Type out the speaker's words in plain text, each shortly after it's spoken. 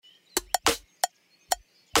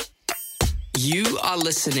You are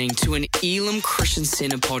listening to an Elam Christian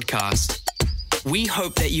Center podcast. We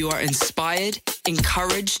hope that you are inspired,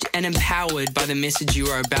 encouraged, and empowered by the message you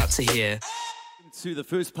are about to hear. To the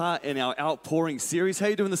first part in our Outpouring series. How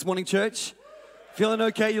you doing this morning, church? Feeling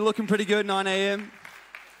okay? You're looking pretty good, 9 a.m.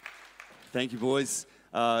 Thank you, boys.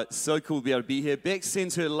 So cool to be able to be here. Beck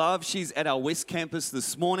sends her love. She's at our West Campus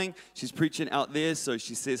this morning. She's preaching out there, so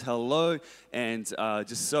she says hello, and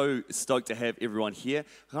just so stoked to have everyone here.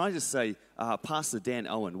 Can I just say, Pastor Dan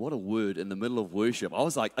Owen, what a word in the middle of worship. I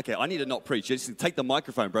was like, okay, I need to not preach. Just take the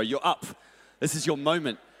microphone, bro. You're up. This is your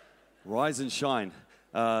moment. Rise and shine.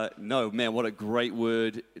 No, man, what a great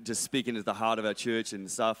word, just speaking to the heart of our church and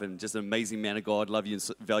stuff, and just an amazing man of God. Love you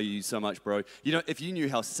and value you so much, bro. You know, if you knew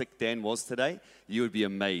how sick Dan was today, you would be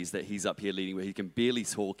amazed that he's up here leading where he can barely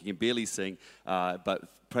talk, he can barely sing, but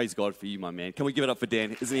praise God for you, my man. Can we give it up for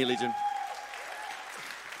Dan? Isn't he a legend?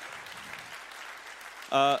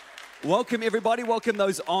 Welcome, everybody. Welcome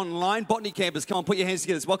those online. Botany Campus, come on, put your hands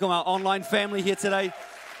together. Let's welcome our online family here today.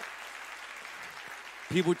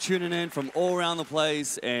 People tuning in from all around the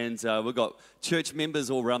place, and we've got church members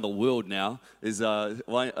all around the world now. There's a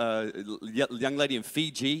young lady in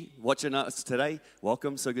Fiji watching us today.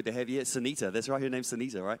 Welcome, so good to have you here. Sunita, that's right, her name's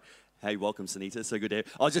Sunita, right? Hey, welcome, Sunita, so good to have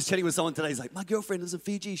you. I was just chatting with someone today, he's like, my girlfriend lives in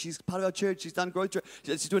Fiji, she's part of our church, she's done growth,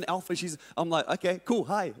 she's doing Alpha, I'm like, okay, cool,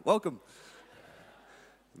 hi, welcome.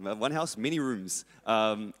 One house, many rooms.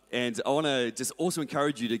 And I want to just also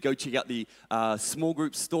encourage you to go check out the small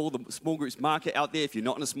group store, the small groups market out there. If you're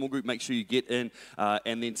not in a small group, make sure you get in.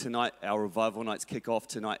 And then tonight, our revival nights kick off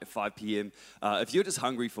tonight at 5 p.m. If you're just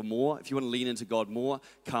hungry for more, if you want to lean into God more,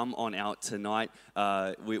 come on out tonight.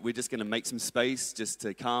 We're just going to make some space just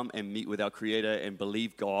to come and meet with our Creator and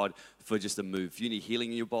believe God for just a move. If you need healing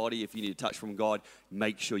in your body, if you need a touch from God,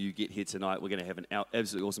 make sure you get here tonight. We're going to have an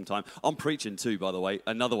absolutely awesome time. I'm preaching too, by the way.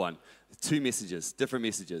 Another one. 2 messages, different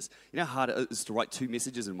messages. You know how hard it is to write 2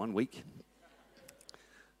 messages in 1 week?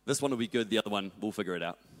 This one will be good. The other one, we'll figure it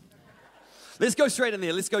out. Let's go straight in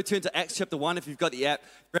there. Let's go turn to Acts chapter 1. If you've got the app,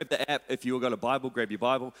 grab the app. If you've got a Bible, grab your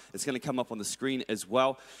Bible. It's going to come up on the screen as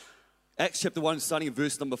well. Acts chapter 1, starting in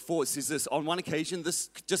verse number 4, it says this: on one occasion, this,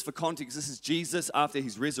 just for context, this is Jesus after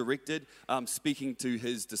he's resurrected, speaking to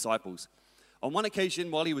his disciples. On one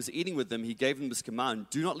occasion, while he was eating with them, he gave them this command: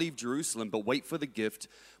 do not leave Jerusalem, but wait for the gift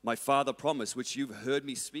my Father promised, which you've heard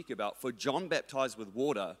me speak about. For John baptized with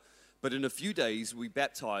water, but in a few days we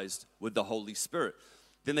baptized with the Holy Spirit.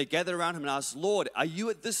 Then they gathered around him and asked, Lord, are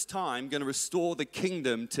you at this time going to restore the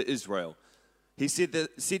kingdom to Israel? He said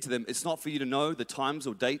to them, it's not for you to know the times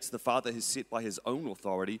or dates the Father has set by his own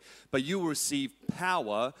authority, but you will receive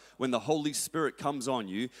power when the Holy Spirit comes on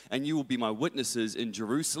you, and you will be my witnesses in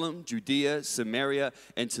Jerusalem, Judea, Samaria,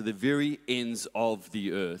 and to the very ends of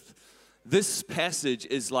the earth. This passage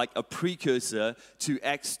is like a precursor to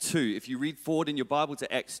Acts 2. If you read forward in your Bible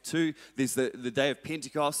to Acts 2, there's the day of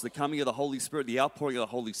Pentecost, the coming of the Holy Spirit, the outpouring of the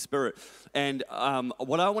Holy Spirit. And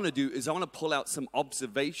what I want to do is I want to pull out some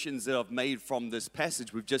observations that I've made from this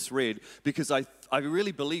passage we've just read, because I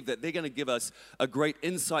really believe that they're going to give us a great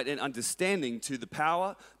insight and understanding to the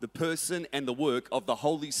power, the person, and the work of the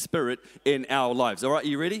Holy Spirit in our lives. All right,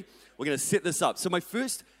 you ready? We're going to set this up. So my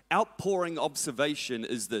first outpouring observation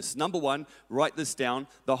is this. Number 1, write this down.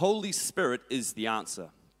 The Holy Spirit is the answer.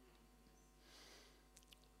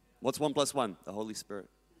 What's 1 plus 1? The Holy Spirit.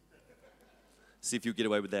 See if you get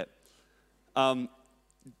away with that.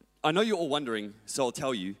 I know you're all wondering, so I'll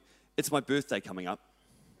tell you, it's my birthday coming up.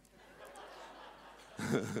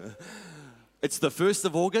 It's the 1st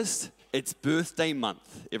of August. It's birthday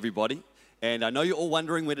month, everybody. And I know you're all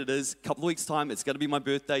wondering when it is. A couple of weeks' time, it's going to be my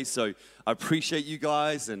birthday. So I appreciate you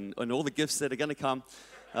guys and all the gifts that are going to come.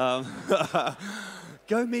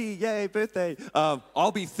 Go me, yay, birthday.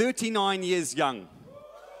 I'll be 39 years young.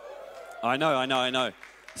 I know.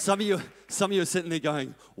 Some of you are sitting there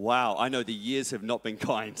going, wow, I know the years have not been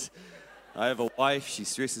kind. I have a wife. She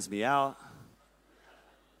stresses me out.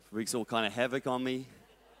 Wreaks all kind of havoc on me.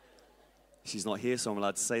 She's not here, so I'm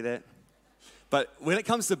allowed to say that. But when it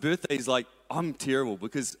comes to birthdays, like, I'm terrible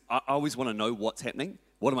because I always want to know what's happening.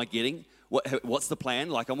 What am I getting? What's the plan?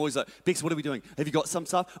 Like, I'm always like, Bex, what are we doing? Have you got some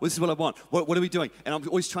stuff? Well, this is what I want. What are we doing? And I'm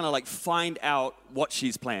always trying to, like, find out what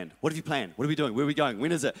she's planned. What have you planned? What are we doing? Where are we going?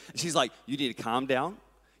 When is it? And she's like, you need to calm down.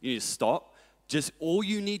 You need to stop. Just all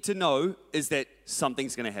you need to know is that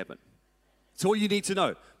something's going to happen. It's all you need to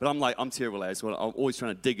know. But I'm like, I'm terrible at it. So I'm always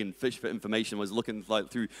trying to dig and fish for information. I was looking, like,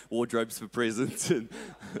 through wardrobes for presents and...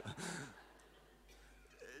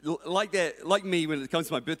 Like that, like me, when it comes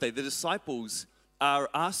to my birthday, the disciples are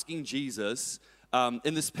asking Jesus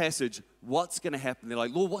in this passage, what's going to happen? They're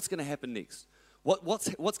like, Lord, what's going to happen next? What's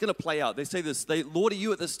going to play out? They say this, Lord, are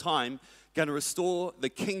you at this time going to restore the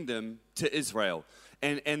kingdom to Israel?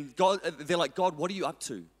 And God, they're like, God, what are you up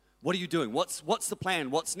to? What are you doing? What's the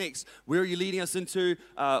plan? What's next? Where are you leading us into?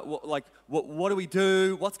 What do we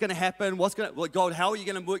do? What's going to happen? God, how are you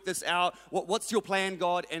going to work this out? What's your plan,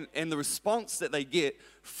 God? And the response that they get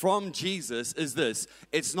from Jesus is this: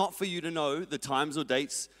 it's not for you to know the times or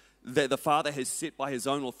dates that the Father has set by his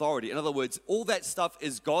own authority. In other words, all that stuff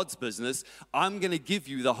is God's business. I'm going to give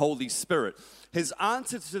you the Holy Spirit. His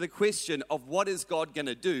answer to the question of what is God going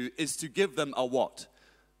to do is to give them a what?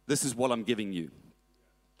 This is what I'm giving you.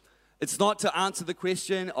 It's not to answer the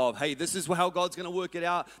question of, hey, this is how God's going to work it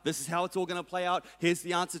out. This is how it's all going to play out. Here's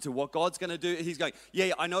the answer to what God's going to do. He's going,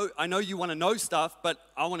 yeah, I know you want to know stuff, but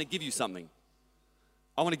I want to give you something.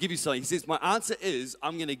 I want to give you something. He says, my answer is,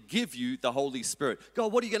 I'm going to give you the Holy Spirit.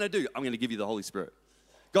 God, what are you going to do? I'm going to give you the Holy Spirit.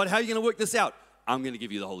 God, how are you going to work this out? I'm going to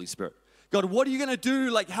give you the Holy Spirit. God, what are you going to do?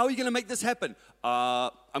 Like, how are you going to make this happen?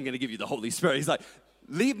 I'm going to give you the Holy Spirit. He's like,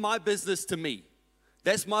 leave my business to me.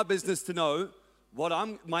 That's my business to know.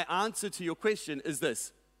 My answer to your question is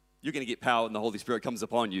this: you're going to get power and the Holy Spirit comes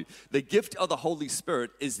upon you. The gift of the Holy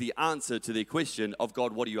Spirit is the answer to the question of,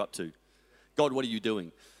 God, what are you up to? God, what are you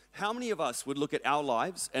doing? How many of us would look at our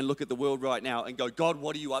lives and look at the world right now and go, God,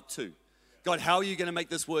 what are you up to? God, how are you going to make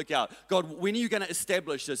this work out? God, when are you going to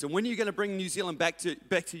establish this? And when are you going to bring New Zealand back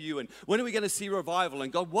to you? And when are we going to see revival?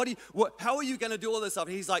 And God, how are you going to do all this stuff?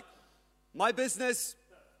 And he's like, my business,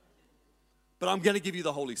 but I'm going to give you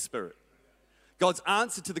the Holy Spirit. God's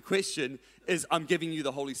answer to the question is, I'm giving you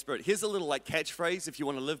the Holy Spirit. Here's a little catchphrase if you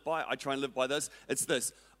want to live by. I try and live by this. It's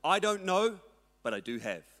this: I don't know, but I do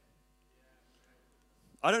have.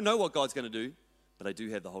 I don't know what God's going to do, but I do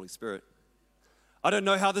have the Holy Spirit. I don't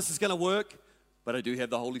know how this is going to work, but I do have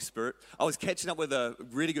the Holy Spirit. I was catching up with a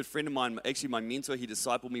really good friend of mine, actually my mentor. He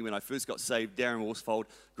discipled me when I first got saved, Darren Worsfold,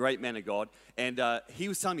 great man of God. And he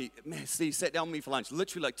was telling me, man, Steve, sat down with me for lunch,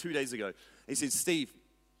 literally 2 days ago. He said, Steve,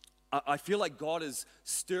 I feel like God is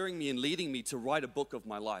stirring me and leading me to write a book of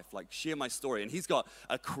my life, share my story. And he's got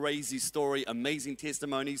a crazy story, amazing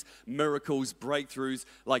testimonies, miracles, breakthroughs,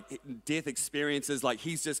 death experiences.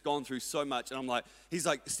 He's just gone through so much. And he's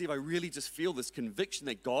like, Steve, I really just feel this conviction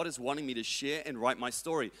that God is wanting me to share and write my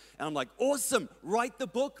story. And I'm like, awesome, write the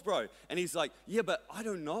book, bro. And he's like, yeah, but I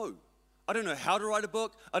don't know. I don't know how to write a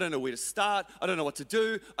book. I don't know where to start. I don't know what to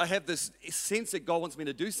do. I have this sense that God wants me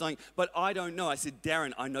to do something, but I don't know. I said,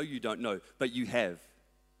 Darren, I know you don't know, but you have.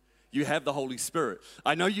 You have the Holy Spirit.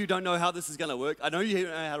 I know you don't know how this is going to work. I know you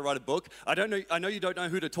don't know how to write a book. I know you don't know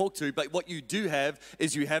who to talk to, but what you do have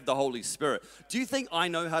is you have the Holy Spirit. Do you think I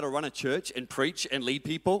know how to run a church and preach and lead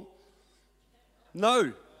people?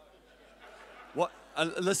 No. What?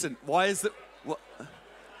 Listen, why is it? What?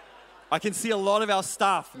 I can see a lot of our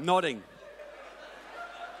staff nodding.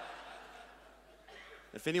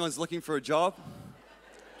 If anyone's looking for a job,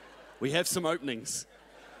 we have some openings.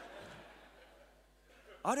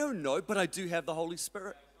 I don't know, but I do have the Holy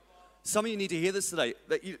Spirit. Some of you need to hear this today.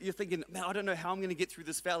 That you're thinking, man, I don't know how I'm going to get through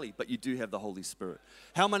this valley, but you do have the Holy Spirit.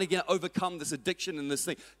 How am I going to overcome this addiction and this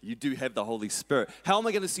thing? You do have the Holy Spirit. How am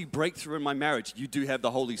I going to see breakthrough in my marriage? You do have the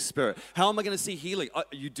Holy Spirit. How am I going to see healing?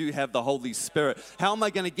 You do have the Holy Spirit. How am I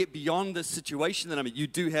going to get beyond this situation that I'm in? You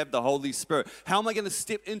do have the Holy Spirit. How am I going to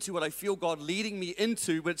step into what I feel God leading me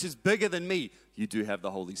into, which is bigger than me? You do have the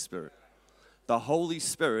Holy Spirit. The Holy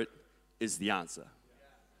Spirit is the answer.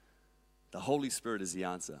 The Holy Spirit is the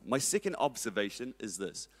answer. My second observation is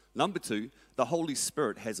this. Number 2, the Holy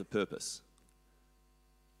Spirit has a purpose.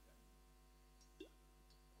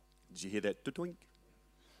 Did you hear that? Twink.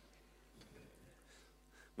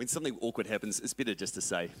 When something awkward happens, it's better just to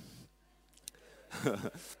say.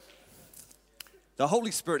 The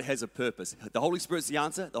Holy Spirit has a purpose. The Holy Spirit's the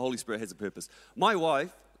answer. The Holy Spirit has a purpose. My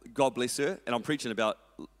wife, God bless her, and I'm preaching about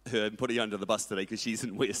her and putting her under the bus today because she's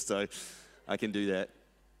in West, so I can do that.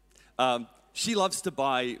 She loves to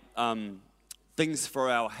buy things for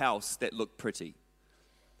our house that look pretty.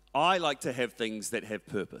 I like to have things that have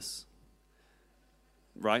purpose,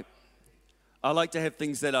 right? I like to have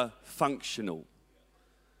things that are functional.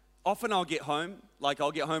 Often I'll get home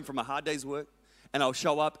from a hard day's work, and I'll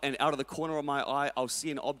show up, and out of the corner of my eye, I'll see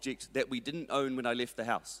an object that we didn't own when I left the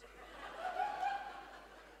house.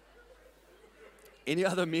 Any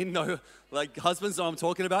other men know, husbands know what I'm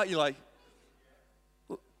talking about? You're like,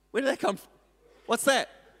 where did that come from? What's that?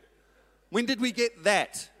 When did we get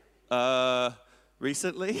that?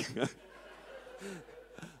 Recently?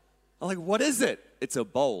 I'm like, what is it? It's a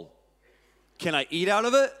bowl. Can I eat out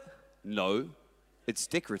of it? No, it's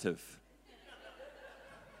decorative.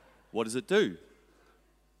 What does it do?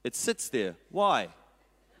 It sits there. Why?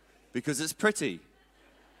 Because it's pretty.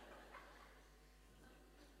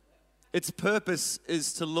 Its purpose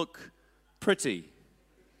is to look pretty.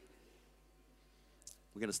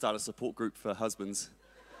 We're going to start a support group for husbands.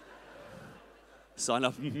 Sign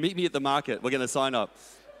up. Meet me at the market. We're going to sign up.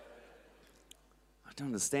 I don't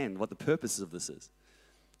understand what the purpose of this is.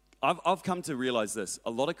 I've come to realize this.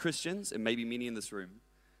 A lot of Christians, and maybe many in this room,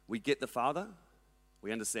 we get the Father,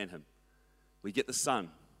 we understand Him. We get the Son,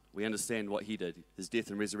 we understand what He did, His death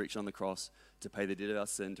and resurrection on the cross to pay the debt of our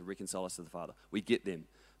sin, to reconcile us to the Father. We get them.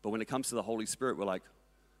 But when it comes to the Holy Spirit, we're like,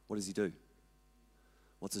 what does He do?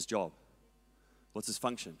 What's His job? What's His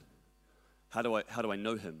function? How do I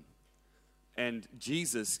know Him? And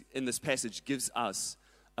Jesus, in this passage, gives us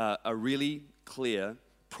a really clear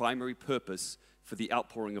primary purpose for the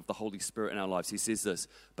outpouring of the Holy Spirit in our lives. He says this,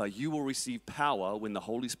 but you will receive power when the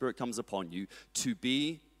Holy Spirit comes upon you to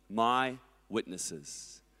be my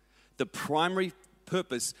witnesses. The primary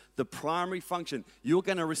purpose, the primary function, you're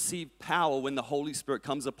going to receive power when the Holy Spirit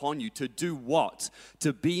comes upon you to do what?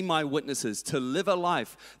 To be my witnesses, to live a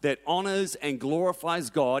life that honors and glorifies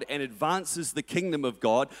God and advances the kingdom of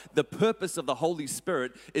God. The purpose of the Holy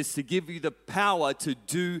Spirit is to give you the power to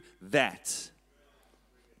do that.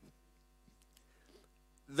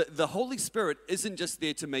 The Holy Spirit isn't just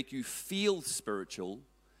there to make you feel spiritual.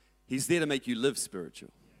 He's there to make you live spiritual.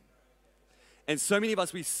 And so many of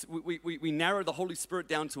us, we narrow the Holy Spirit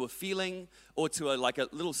down to a feeling or to a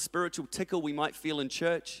little spiritual tickle we might feel in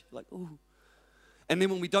church. Like, ooh. And then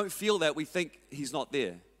when we don't feel that, we think He's not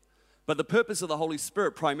there. But the purpose of the Holy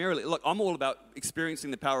Spirit primarily, look, I'm all about experiencing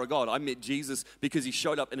the power of God. I met Jesus because He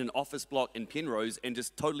showed up in an office block in Penrose and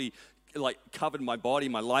just totally covered my body,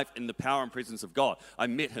 my life in the power and presence of God. I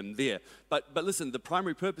met Him there. But listen, the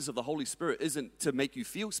primary purpose of the Holy Spirit isn't to make you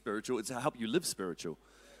feel spiritual, it's to help you live spiritual.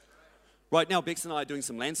 Right now, Bex and I are doing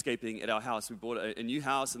some landscaping at our house. We bought a new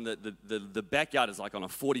house, and the backyard is like on a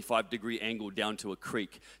 45-degree angle down to a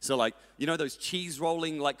creek. So those cheese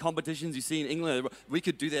rolling competitions you see in England? We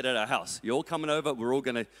could do that at our house. You're all coming over, we're all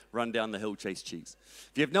going to run down the hill, chase cheese.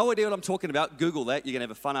 If you have no idea what I'm talking about, Google that. You're going to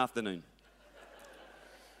have a fun afternoon.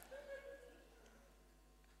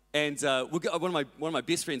 And one of my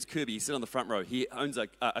best friends, Kirby, he's sitting on the front row. He owns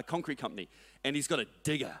a concrete company, and he's got a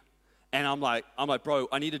digger. And I'm like, bro,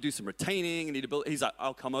 I need to do some retaining. I need to build. He's like,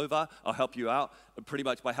 I'll come over. I'll help you out. And pretty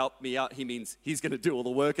much by help me out, he means he's going to do all the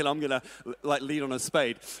work, and I'm going to lead on a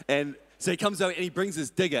spade. And so he comes over and he brings his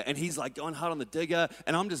digger, and he's like going hard on the digger,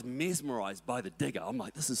 and I'm just mesmerized by the digger. I'm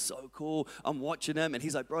like, this is so cool. I'm watching him, and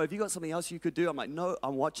he's like, bro, have you got something else you could do? I'm like, no,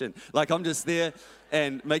 I'm watching. I'm just there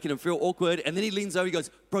and making him feel awkward. And then he leans over, he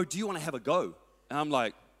goes, bro, do you want to have a go? And I'm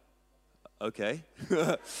like, okay.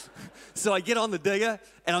 So I get on the digger,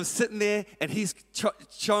 and I'm sitting there, and he's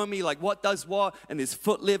showing me what does what, and there's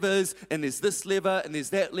foot levers, and there's this lever, and there's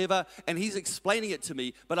that lever, and he's explaining it to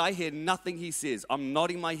me, but I hear nothing he says. I'm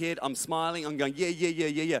nodding my head, I'm smiling, I'm going,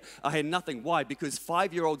 yeah. I hear nothing. Why? Because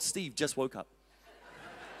 5-year-old Steve just woke up.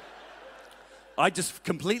 I just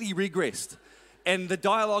completely regressed. And the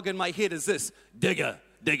dialogue in my head is this: digger.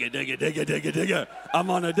 Digger.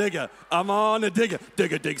 I'm on a digger.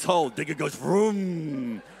 Digger digs hole. Digger goes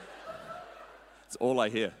vroom. That's all I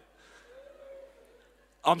hear.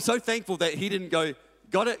 I'm so thankful that he didn't go,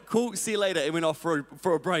 got it, cool, see you later, and went off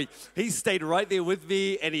for a break. He stayed right there with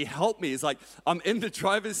me, and he helped me. It's like I'm in the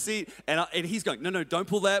driver's seat, and he's going, no, don't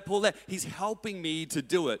pull that. He's helping me to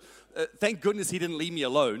do it. Thank goodness he didn't leave me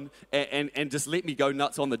alone and just let me go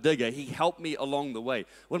nuts on the digger. He helped me along the way.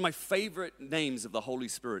 One of my favorite names of the Holy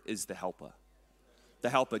Spirit is the Helper. The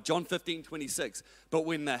Helper. John 15:26. But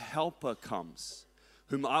when the Helper comes,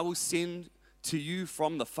 whom I will send to you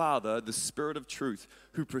from the Father, the Spirit of truth,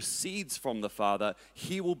 who proceeds from the Father,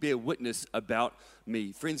 He will bear witness about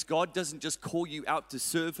me. Friends, God doesn't just call you out to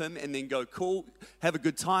serve Him and then go, cool, have a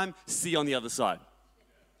good time, see you on the other side.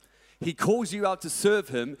 He calls you out to serve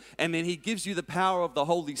Him, and then He gives you the power of the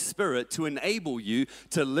Holy Spirit to enable you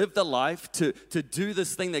to live the life, to do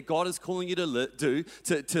this thing that God is calling you to do,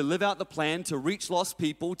 to live out the plan, to reach lost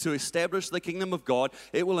people, to establish the kingdom of God.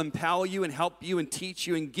 It will empower you and help you and teach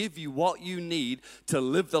you and give you what you need to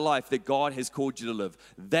live the life that God has called you to live.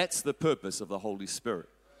 That's the purpose of the Holy Spirit.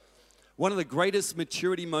 One of the greatest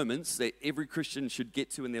maturity moments that every Christian should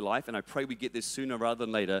get to in their life, and I pray we get there sooner rather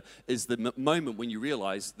than later, is the moment when you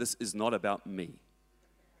realize this is not about me.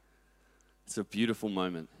 It's a beautiful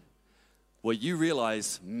moment where you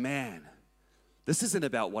realize, man, this isn't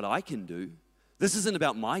about what I can do. This isn't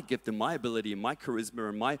about my gift and my ability and my charisma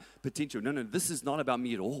and my potential. No, this is not about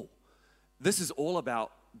me at all. This is all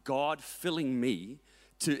about God filling me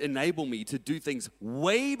to enable me to do things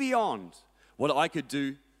way beyond what I could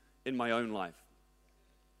do in my own life.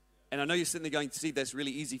 And I know you're sitting there going, Steve, that's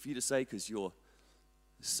really easy for you to say because you're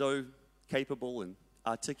so capable and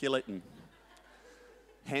articulate and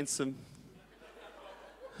handsome.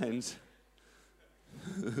 And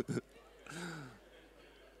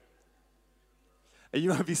and you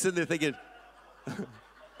might be sitting there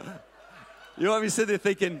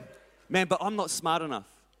thinking, man, but I'm not smart enough.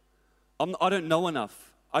 I don't know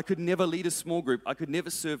enough. I could never lead a small group. I could never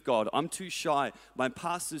serve God. I'm too shy. My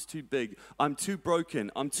past is too big. I'm too broken.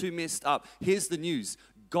 I'm too messed up. Here's the news.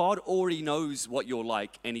 God already knows what you're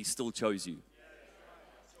like, and He still chose you.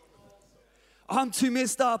 I'm too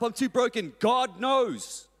messed up. I'm too broken. God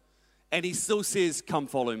knows. And He still says, come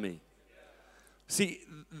follow me. See,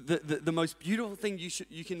 the most beautiful thing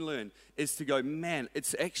you can learn is to go, man,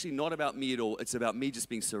 it's actually not about me at all. It's about me just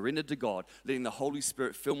being surrendered to God, letting the Holy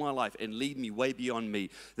Spirit fill my life and lead me way beyond me.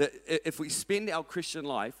 That if we spend our Christian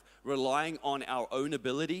life relying on our own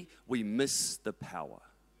ability, we miss the power.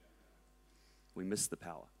 We miss the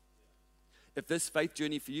power. If this faith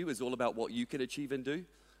journey for you is all about what you can achieve and do,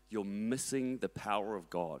 you're missing the power of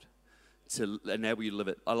God to enable you to live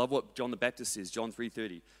it. I love what John the Baptist says, John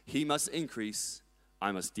 3:30. He must increase,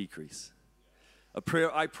 I must decrease. A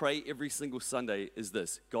prayer I pray every single Sunday is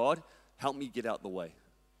this: God, help me get out the way.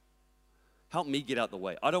 Help me get out the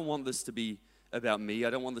way. I don't want this to be about me. I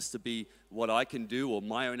don't want this to be what I can do or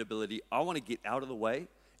my own ability. I want to get out of the way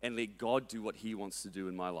and let God do what He wants to do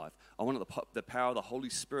in my life. I want the power of the Holy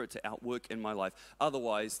Spirit to outwork in my life.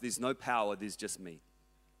 Otherwise, there's no power, there's just me.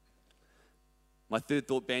 My third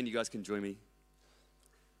thought, band, you guys can join me,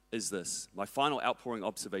 is this. My final outpouring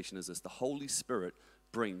observation is this. The Holy Spirit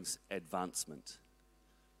brings advancement.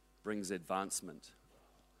 Brings advancement.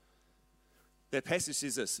 That passage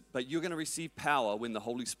says this: but you're going to receive power when the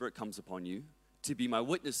Holy Spirit comes upon you to be my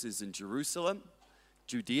witnesses in Jerusalem,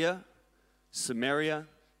 Judea, Samaria,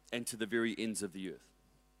 and to the very ends of the earth.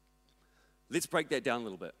 Let's break that down a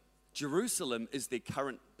little bit. Jerusalem is their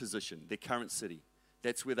current position, their current city.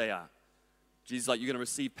 That's where they are. Jesus is like, you're going to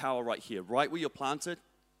receive power right here. Right where you're planted,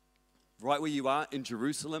 right where you are in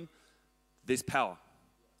Jerusalem, there's power.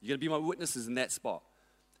 You're going to be my witnesses in that spot.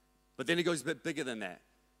 But then it goes a bit bigger than that.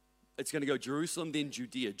 It's going to go Jerusalem, then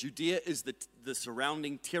Judea. Judea is the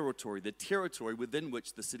surrounding territory, the territory within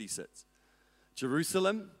which the city sits.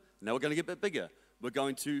 Jerusalem, now we're going to get a bit bigger. We're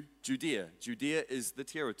going to Judea. Judea is the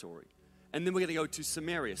territory. And then we're going to go to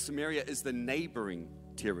Samaria. Samaria is the neighboring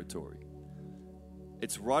territory.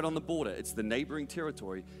 It's right on the border. It's the neighboring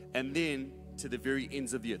territory. And then to the very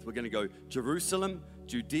ends of the earth. We're going to go Jerusalem,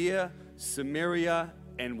 Judea, Samaria,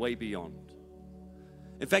 and way beyond.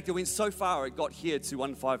 In fact, it went so far, it got here to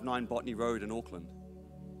 159 Botany Road in Auckland.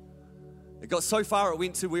 It got so far, it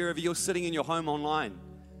went to wherever you're sitting in your home online.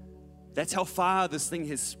 That's how far this thing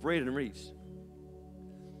has spread and reached.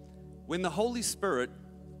 When the Holy Spirit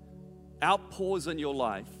outpours in your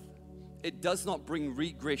life, it does not bring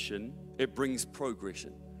regression, it brings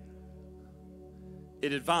progression.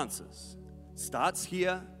 It advances. Starts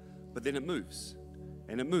here, but then it moves,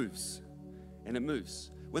 and it moves, and it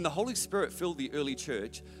moves. When the Holy Spirit filled the early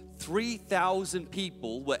church, 3,000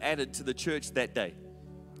 people were added to the church that day.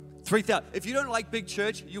 3,000. If you don't like big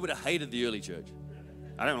church, you would have hated the early church.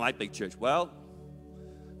 I don't like big church. Well,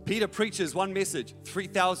 Peter preaches one message,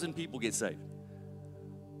 3,000 people get saved.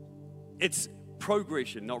 It's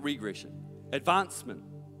progression, not regression. Advancement.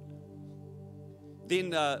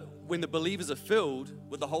 Then when the believers are filled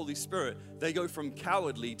with the Holy Spirit, they go from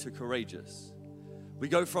cowardly to courageous. We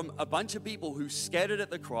go from a bunch of people who scattered at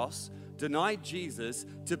the cross, denied Jesus,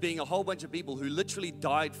 to being a whole bunch of people who literally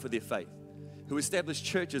died for their faith, who established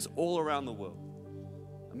churches all around the world.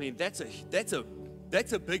 I mean, that's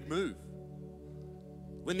a big move.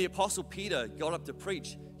 When the Apostle Peter got up to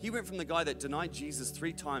preach, he went from the guy that denied Jesus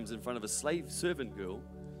 3 times in front of a slave servant girl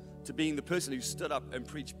to being the person who stood up and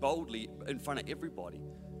preached boldly in front of everybody.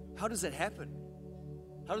 How does that happen?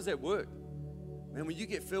 How does that work? Man, when you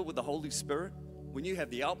get filled with the Holy Spirit, when you have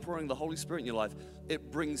the outpouring of the Holy Spirit in your life,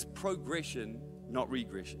 it brings progression, not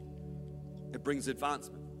regression. It brings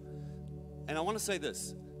advancement. And I want to say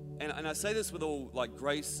this, and I say this with all like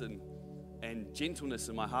grace and gentleness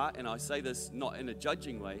in my heart, and I say this not in a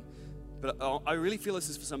judging way, but I really feel this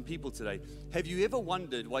is for some people today. Have you ever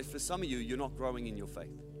wondered why for some of you, you're not growing in your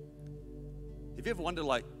faith? Have you ever wondered,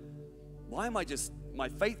 like, why am my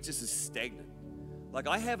faith just is stagnant? Like,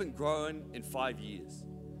 I haven't grown in 5 years.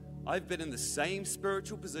 I've been in the same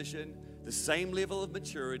spiritual position, the same level of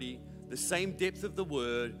maturity, the same depth of the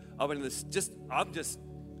word. I'm just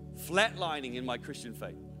flatlining in my Christian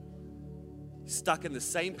faith. stuck in the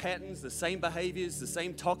same patterns, the same behaviors, the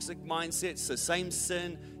same toxic mindsets, the same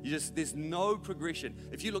sin. There's no progression.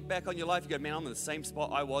 If you look back on your life, you go, man, I'm in the same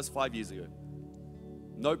spot I was 5 years ago.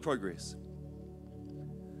 No progress.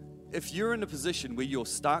 If you're in a position where you're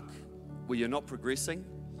stuck, where you're not progressing,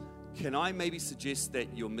 can I maybe suggest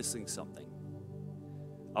that you're missing something?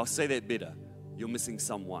 I'll say that better. You're missing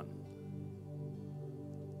someone.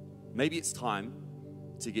 Maybe it's time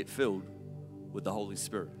to get filled with the Holy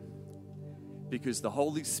Spirit. Because the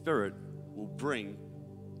Holy Spirit will bring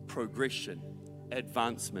progression,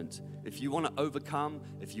 advancement. If you want to overcome,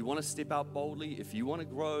 if you want to step out boldly, if you want to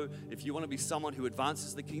grow, if you want to be someone who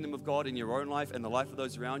advances the kingdom of God in your own life and the life of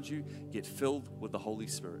those around you, get filled with the Holy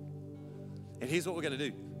Spirit. And here's what we're going to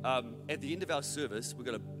do. At the end of our service, we've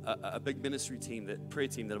got a big ministry team, prayer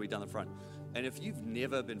team that'll be down the front. And if you've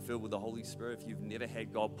never been filled with the Holy Spirit, if you've never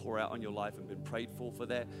had God pour out on your life and been prayed for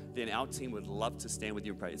that, then our team would love to stand with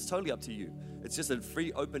you and pray. It's totally up to you. It's just a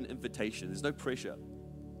free, open invitation. There's no pressure.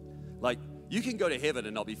 Like, you can go to heaven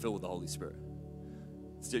and not be filled with the Holy Spirit.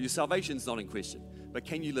 So your salvation's not in question. But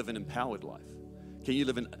can you live an empowered life? Can you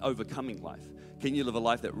live an overcoming life? Can you live a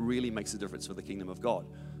life that really makes a difference for the kingdom of God?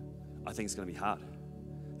 I think it's going to be hard.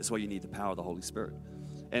 That's why you need the power of the Holy Spirit.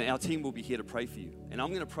 And our team will be here to pray for you. And I'm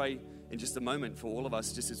going to pray in just a moment for all of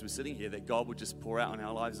us, just as we're sitting here, that God would just pour out on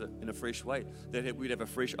our lives in a fresh way, that we'd have a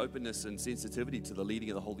fresh openness and sensitivity to the leading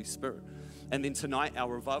of the Holy Spirit. And then tonight,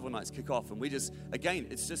 our revival nights kick off, and we just, again,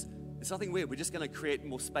 it's nothing weird. We're just going to create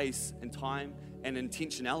more space and time and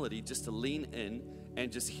intentionality just to lean in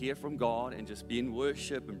and just hear from God and just be in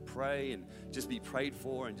worship and pray and just be prayed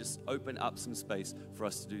for and just open up some space for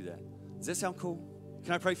us to do that. Does that sound cool?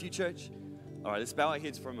 Can I pray for you, church? All right, let's bow our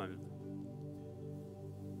heads for a moment.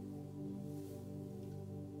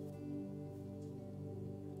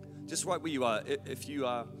 Just right where you are, if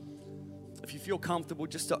you feel comfortable,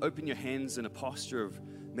 just to open your hands in a posture of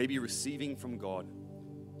maybe receiving from God.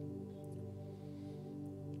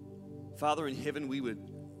 Father in heaven, we would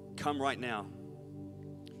come right now.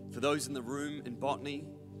 For those in the room in Botany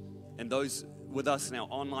and those with us in our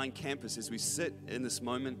online campus, as we sit in this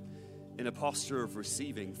moment in a posture of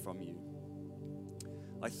receiving from you.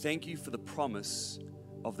 I thank you for the promise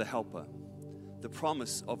of the Helper, the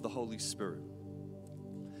promise of the Holy Spirit.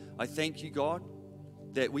 I thank you, God,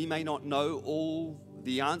 that we may not know all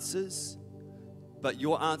the answers, but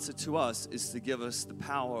your answer to us is to give us the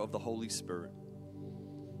power of the Holy Spirit.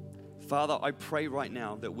 Father, I pray right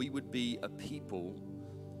now that we would be a people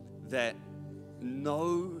that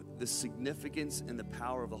know the significance and the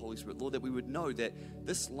power of the Holy Spirit. Lord, that we would know that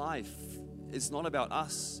this life is not about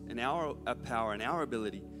us and our power and our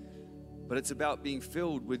ability, but it's about being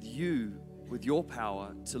filled with you, with your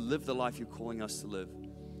power to live the life you're calling us to live.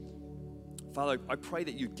 Father, I pray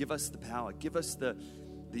that you'd give us the power, give us the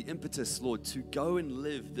impetus, Lord, to go and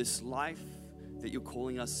live this life that you're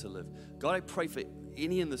calling us to live. God, I pray for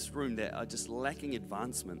any in this room that are just lacking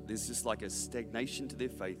advancement. There's just like a stagnation to their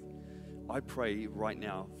faith. I pray right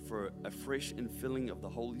now for a fresh infilling of the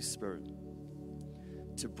Holy Spirit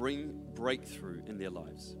to bring breakthrough in their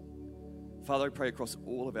lives. Father, I pray across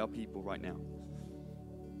all of our people right now.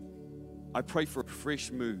 I pray for a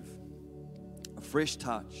fresh move, a fresh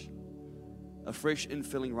touch, a fresh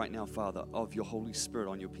infilling right now, Father, of your Holy Spirit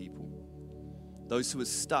on your people. Those who are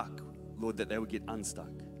stuck, Lord, that they would get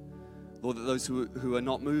unstuck. Lord, that those who are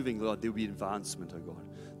not moving, Lord, there will be advancement, oh God.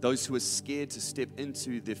 Those who are scared to step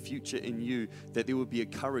into their future in you, that there will be a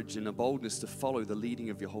courage and a boldness to follow the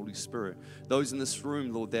leading of your Holy Spirit. Those in this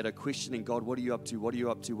room, Lord, that are questioning, God, what are you up to? What are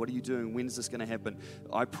you up to? What are you doing? When is this going to happen?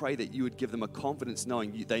 I pray that you would give them a confidence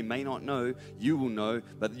knowing they may not know, you will know,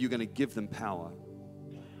 but you're going to give them power.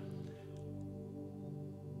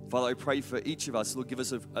 Father, I pray for each of us, Lord, give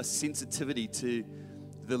us a sensitivity to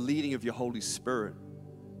the leading of your Holy Spirit.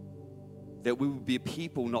 That we will be a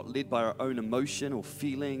people not led by our own emotion or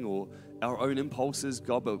feeling or our own impulses,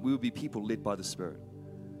 God, but we will be people led by the Spirit.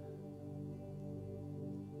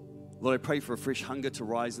 Lord, I pray for a fresh hunger to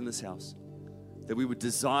rise in this house, that we would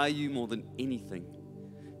desire you more than anything,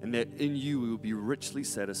 and that in you we will be richly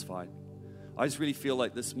satisfied. I just really feel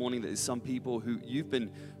like this morning that there's some people who you've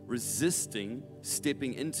been resisting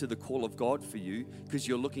stepping into the call of God for you because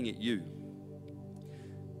you're looking at you.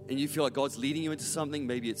 And you feel like God's leading you into something.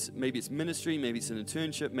 Maybe it's ministry, maybe it's an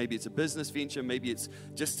internship, maybe it's a business venture, maybe it's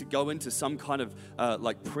just to go into some kind of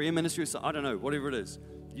like prayer ministry or something. I don't know, whatever it is.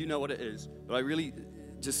 You know what it is. But I really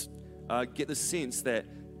just get the sense that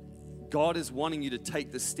God is wanting you to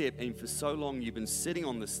take the step, and for so long you've been sitting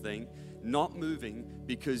on this thing, not moving,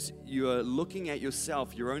 because you are looking at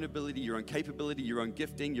yourself, your own ability, your own capability, your own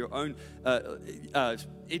gifting, your own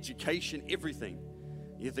education, everything.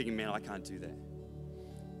 You're thinking, man, I can't do that.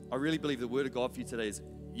 I really believe the word of God for you today is,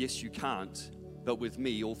 yes, you can't, but with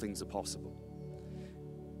me, all things are possible.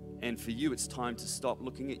 And for you, it's time to stop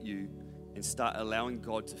looking at you and start allowing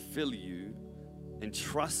God to fill you and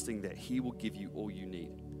trusting that He will give you all you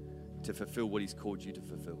need to fulfill what He's called you to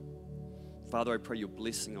fulfill. Father, I pray your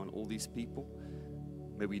blessing on all these people.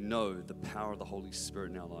 May we know the power of the Holy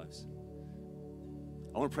Spirit in our lives.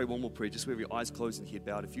 I want to pray one more prayer, just with your eyes closed and head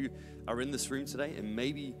bowed. If you are in this room today and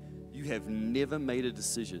maybe you have never made a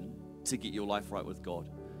decision to get your life right with God.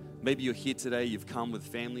 Maybe you're here today, you've come with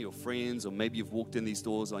family or friends, or maybe you've walked in these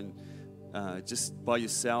doors on just by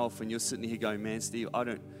yourself, and you're sitting here going, man, Steve, I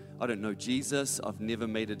don't know Jesus. I've never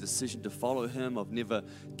made a decision to follow Him. I've never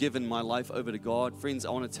given my life over to God. Friends,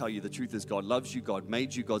 I want to tell you the truth is God loves you. God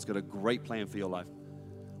made you. God's got a great plan for your life.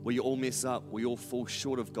 We all mess up. We all fall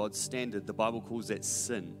short of God's standard. The Bible calls that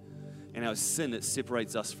sin. And our sin, it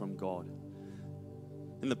separates us from God.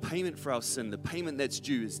 And the payment for our sin, the payment that's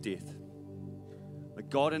due is death. But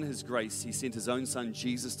God in His grace, He sent His own Son,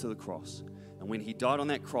 Jesus, to the cross. And when He died on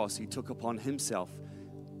that cross, He took upon Himself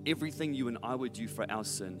everything you and I would do for our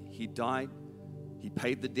sin. He died, He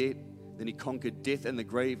paid the debt, then He conquered death and the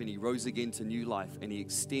grave, and He rose again to new life. And He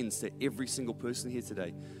extends to every single person here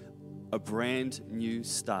today a brand new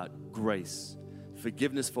start, grace,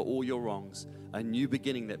 forgiveness for all your wrongs, a new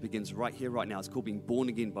beginning that begins right here, right now. It's called being born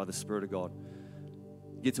again by the Spirit of God.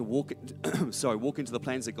 You get to walk into the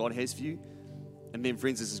plans that God has for you. And then,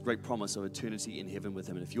 friends, there's this great promise of eternity in heaven with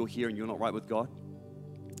Him. And if you're here and you're not right with God,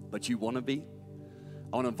 but you want to be,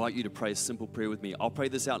 I want to invite you to pray a simple prayer with me. I'll pray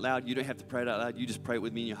this out loud. You don't have to pray it out loud. You just pray it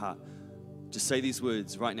with me in your heart. Just say these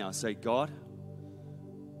words right now. Say, God,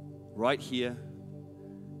 right here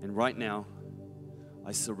and right now,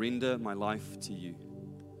 I surrender my life to you.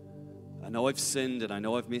 I know I've sinned and I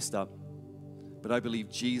know I've messed up, but I believe,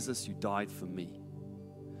 Jesus, you died for me.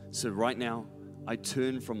 So right now, I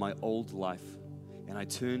turn from my old life and I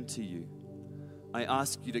turn to you. I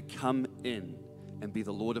ask you to come in and be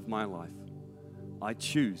the Lord of my life. I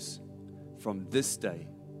choose from this day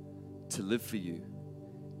to live for you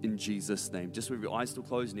in Jesus' name. Just with your eyes still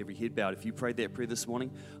closed and every head bowed. If you prayed that prayer this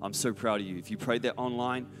morning, I'm so proud of you. If you prayed that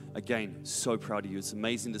online, again, so proud of you. It's an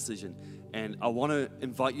amazing decision. And I want to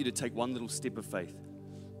invite you to take one little step of faith.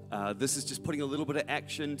 This is just putting a little bit of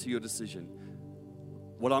action to your decision.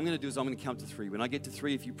 What I'm going to do is I'm going to count to 3. When I get to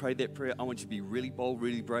 3, if you prayed that prayer, I want you to be really bold,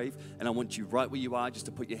 really brave, and I want you right where you are just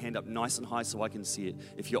to put your hand up nice and high so I can see it.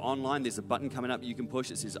 If you're online, there's a button coming up you can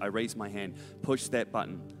push. It says, I raise my hand. Push that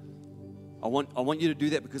button. I want you to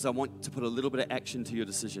do that because I want to put a little bit of action to your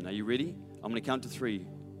decision. Are you ready? I'm going to count to 3.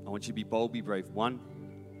 I want you to be bold, be brave. 1,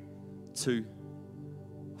 2,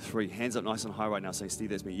 3. Hands up nice and high right now saying,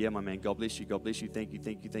 Steve, that's me. Yeah, my man. God bless you. God bless you. Thank you.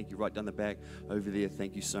 Thank you. Thank you. Right down the back over there.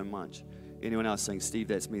 Thank you so much. Anyone else saying, Steve,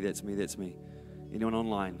 that's me, that's me, that's me. Anyone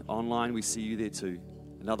online? Online, we see you there too.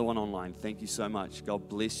 Another one online. Thank you so much. God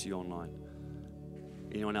bless you online.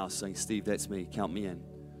 Anyone else saying, Steve, that's me. Count me in.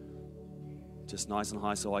 Just nice and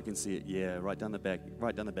high so I can see it. Yeah, right down the back.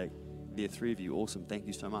 Right down the back. There, 3 of you. Awesome. Thank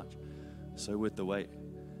you so much. So worth the wait.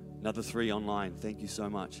 Another 3 online. Thank you so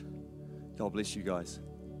much. God bless you guys.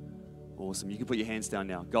 Awesome. You can put your hands down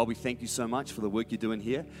now. God, we thank you so much for the work you're doing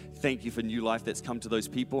here. Thank you for new life that's come to those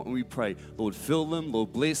people. And we pray, Lord, fill them.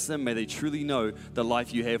 Lord, bless them. May they truly know the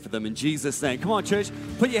life you have for them. In Jesus' name. Come on, church.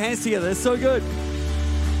 Put your hands together. It's so good.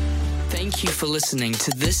 Thank you for listening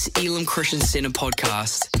to this Elim Christian Center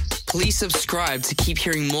podcast. Please subscribe to keep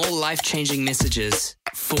hearing more life-changing messages.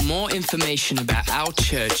 For more information about our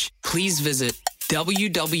church, please visit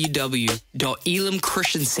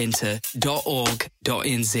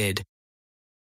www.elimchristiancenter.org.nz.